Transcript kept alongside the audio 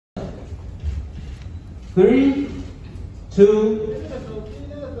3, 2,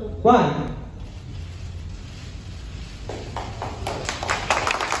 1.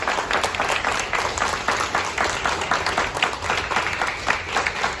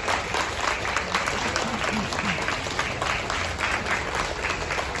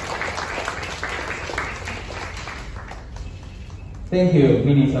 Thank you,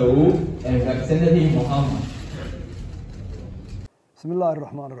 Minister Wu and Representative Mohammed. Bismillah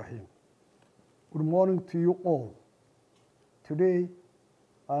ar-Rahman ar-Rahim. Good morning to you all. Today,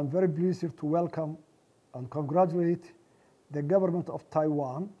 I am very pleased to welcome and congratulate the Government of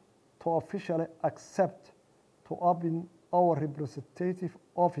Taiwan to officially accept to open our representative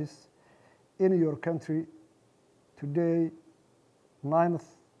office in your country today, 9th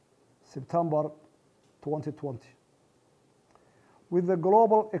September 2020. With the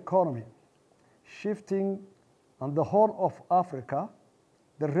global economy shifting and the Horn of Africa,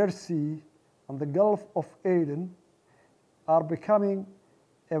 the Red Sea, and the Gulf of Aden are becoming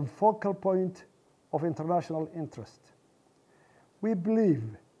a focal point of international interest. We believe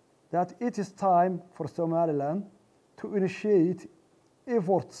that it is time for Somaliland to initiate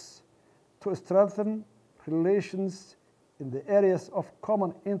efforts to strengthen relations in the areas of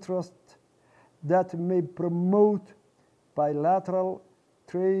common interest that may promote bilateral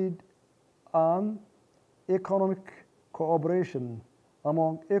trade and economic cooperation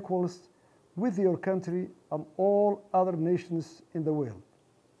among equals with your country and all other nations in the world.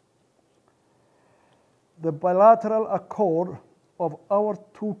 The bilateral accord of our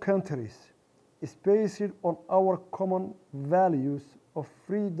two countries is based on our common values of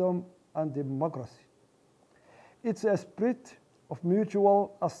freedom and democracy. It's a spirit of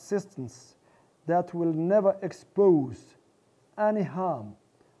mutual assistance that will never expose any harm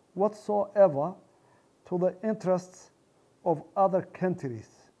whatsoever to the interests of other countries,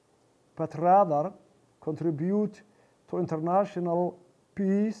 but rather contribute to international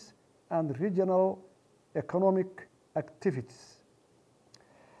peace and regional economic activities.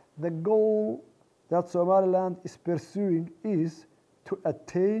 The goal that Somaliland is pursuing is to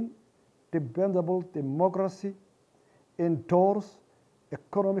attain dependable democracy, endorse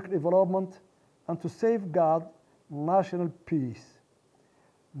economic development, and to safeguard national peace.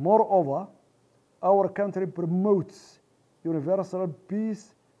 Moreover, our country promotes universal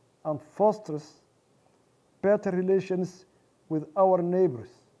peace and fosters better relations with our neighbors,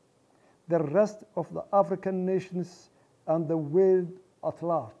 the rest of the African nations, and the world at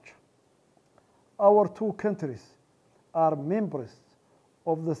large. Our two countries are members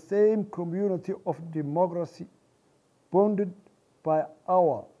of the same community of democracy, bonded by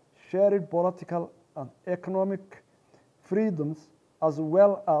our shared political and economic freedoms as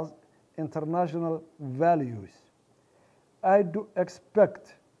well as international values. I do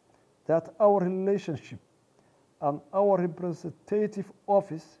expect that our relationship and our representative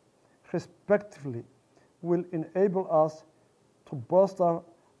office, respectively, will enable us to bolster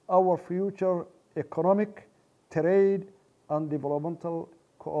our future economic, trade, and developmental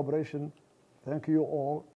cooperation. Thank you all.